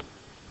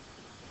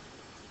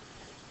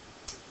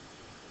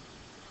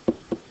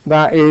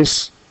 That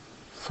is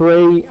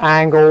 3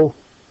 angle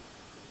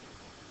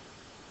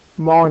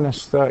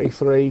minus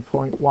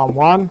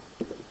 33.11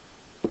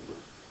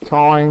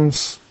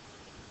 times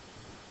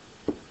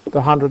the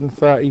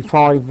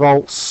 135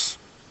 volts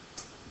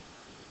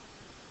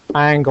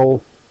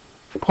angle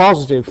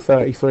positive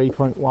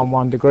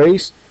 33.11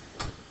 degrees.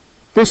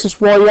 This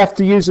is why you have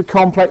to use a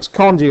complex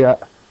conjugate.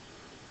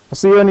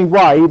 That's the only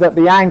way that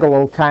the angle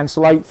will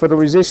cancel out for the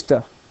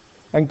resistor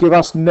and give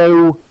us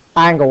no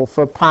angle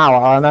for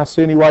power, and that's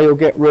the only way you'll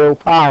get real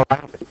power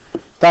out.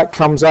 That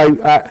comes out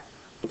at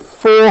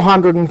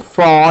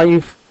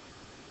 405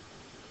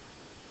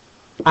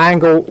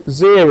 angle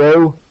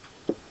 0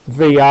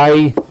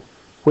 VA,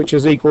 which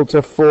is equal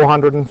to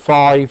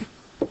 405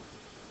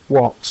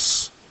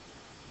 watts.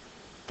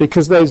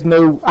 Because there's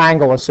no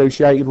angle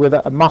associated with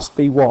it, it must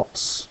be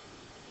watts.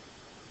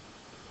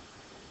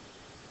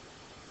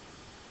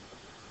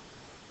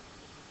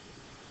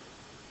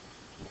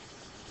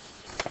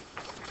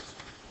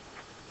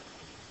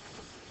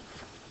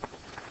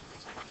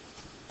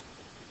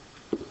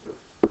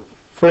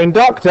 For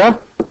inductor,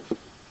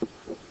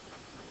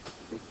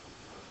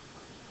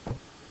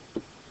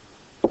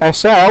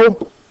 SL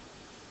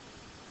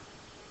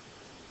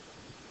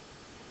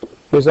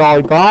is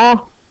I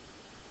bar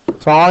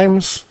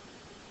times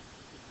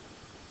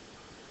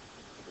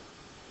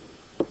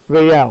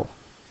VL.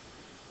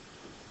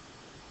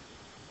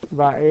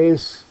 That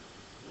is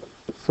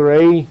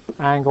 3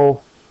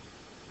 angle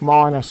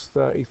minus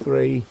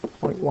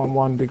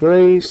 33.11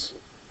 degrees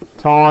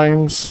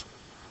times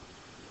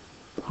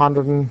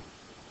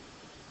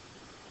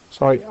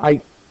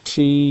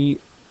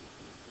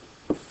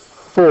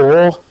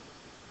 84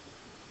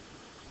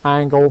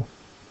 angle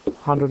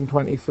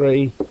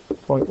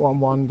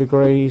 123.11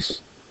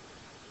 degrees.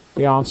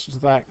 The answer to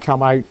that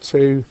come out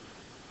to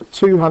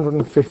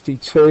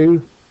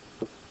 252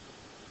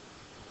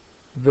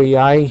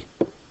 VA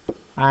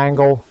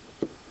angle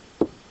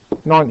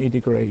 90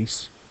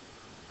 degrees,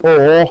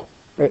 or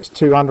it's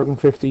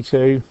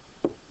 252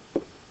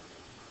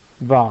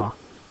 VAR,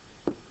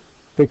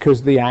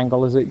 because the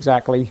angle is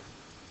exactly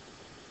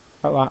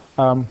at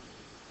that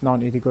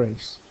 90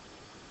 degrees.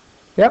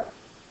 Yep.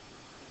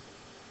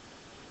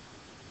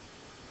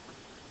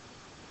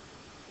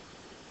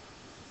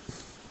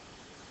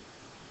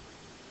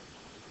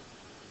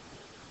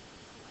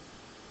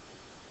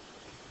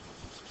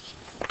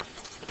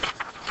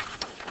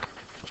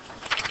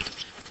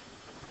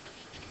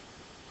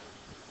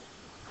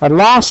 And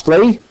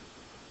lastly,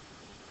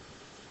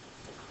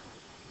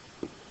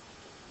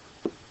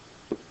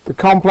 the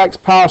complex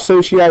power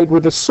associated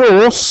with the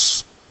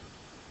source,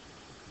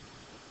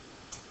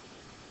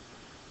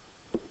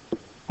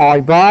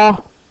 I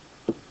bar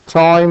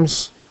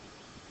times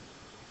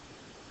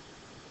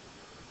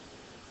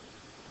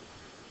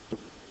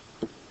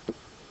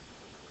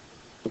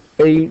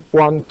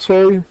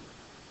E12,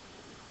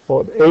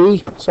 or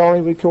E,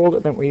 sorry we called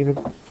it, didn't we,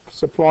 the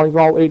supply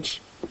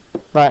voltage.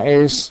 That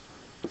is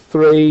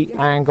 3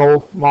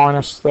 angle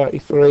minus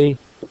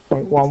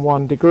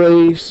 33.11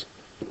 degrees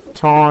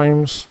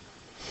times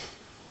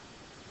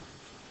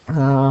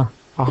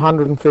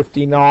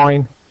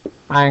 159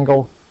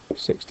 angle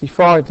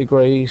 65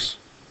 degrees.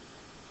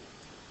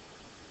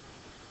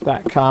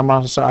 That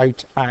comes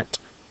out at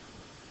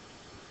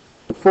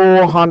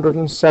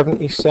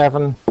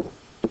 477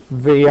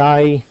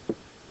 VA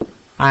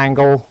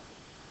angle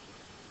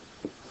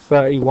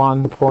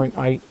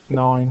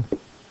 31.89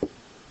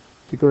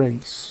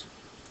 degrees.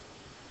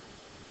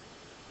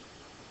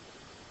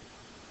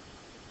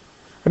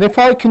 And if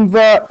I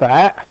convert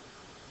that,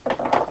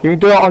 you can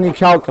do it on your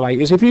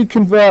calculators. If you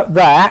convert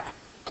that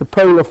to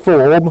polar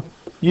form,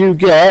 you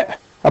get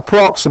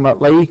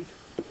approximately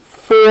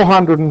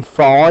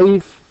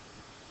 405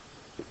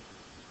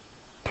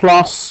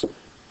 plus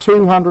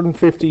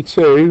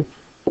 252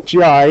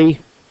 J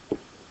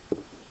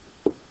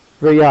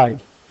VA.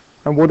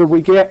 And what did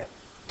we get?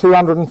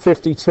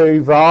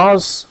 252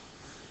 VARs,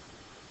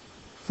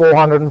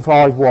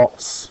 405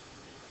 watts.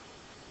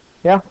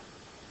 Yeah?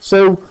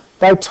 So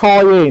they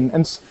tie in,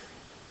 and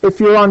if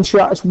you're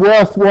unsure, it's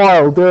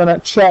worthwhile doing a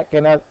check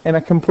in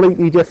a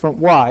completely different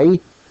way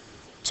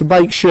to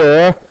make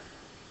sure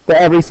that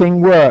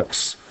everything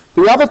works.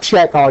 The other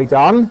check I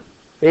done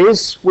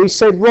is, we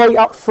said right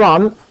up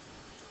front,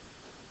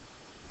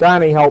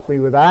 Danny helped me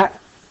with that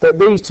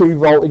these two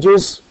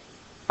voltages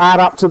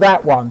add up to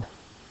that one.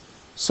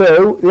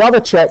 So the other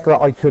check that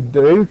I could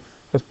do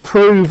is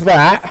prove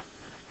that.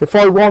 If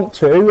I want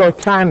to, I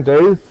can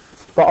do,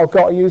 but I've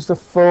got to use the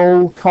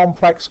full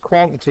complex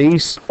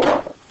quantities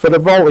for the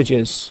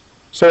voltages.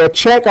 So a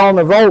check on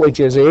the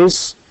voltages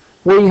is,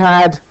 we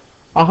had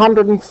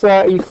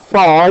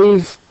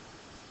 135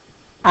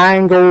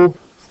 angle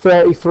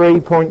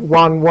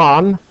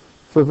 33.11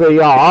 for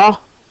VR.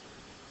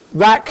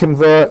 That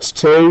converts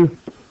to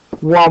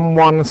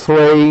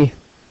 113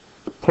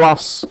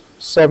 plus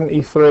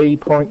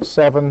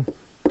 73.7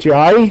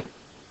 J.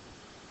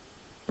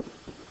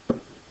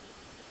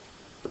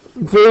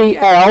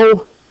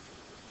 VL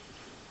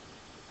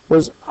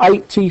was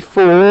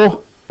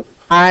 84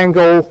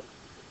 angle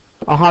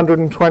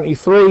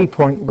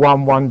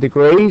 123.11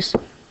 degrees,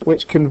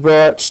 which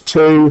converts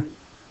to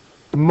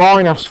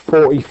minus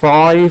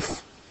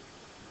 45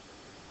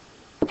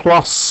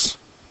 plus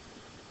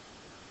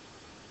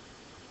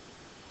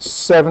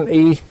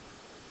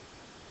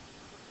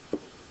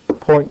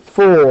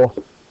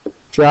 70.4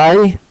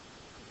 J.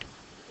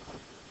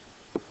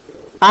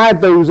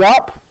 Add those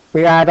up.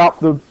 We add up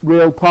the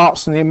real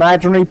parts and the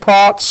imaginary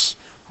parts.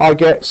 I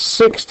get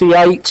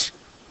 68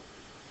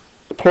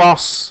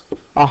 plus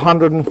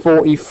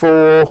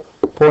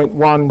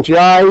 144.1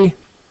 J.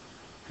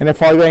 And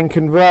if I then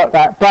convert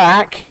that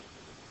back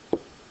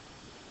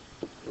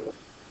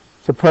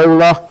to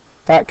polar,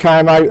 that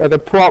came out at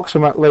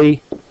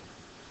approximately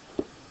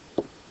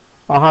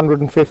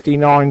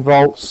 159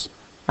 volts,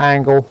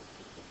 angle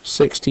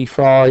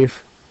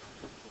 65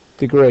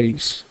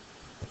 degrees.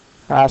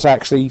 That's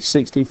actually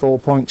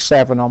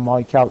 64.7 on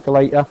my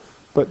calculator,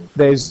 but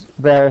there's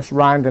various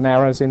rounding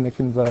errors in the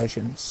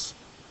conversions.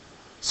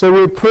 So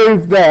we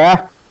proved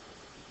there,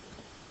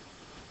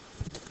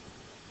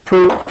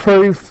 prove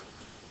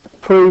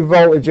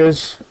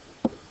voltages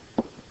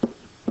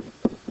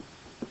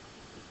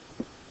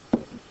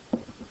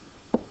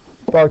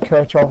by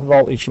Kirchhoff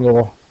voltage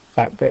law,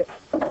 that bit.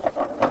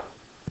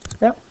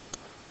 Yep.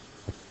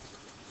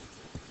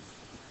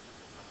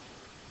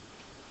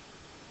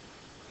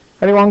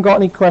 Anyone got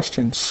any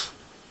questions?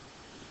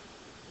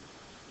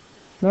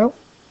 No?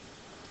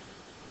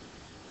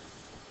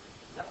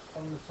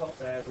 On the top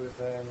there with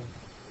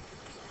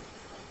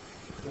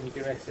when you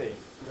do SE, is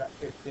that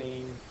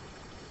 15?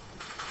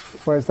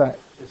 Where's that?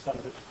 Just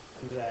under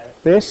there.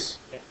 This?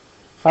 Yeah.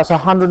 That's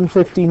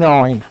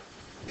 159.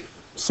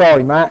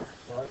 Sorry, Matt.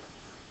 Right.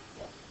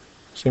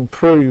 It's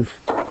improved.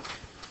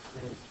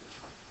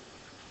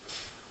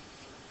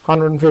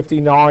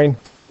 159.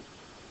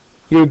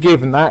 You were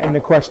given that in the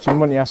question,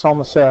 weren't you? That's on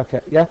the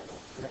circuit, yeah?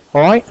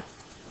 Alright?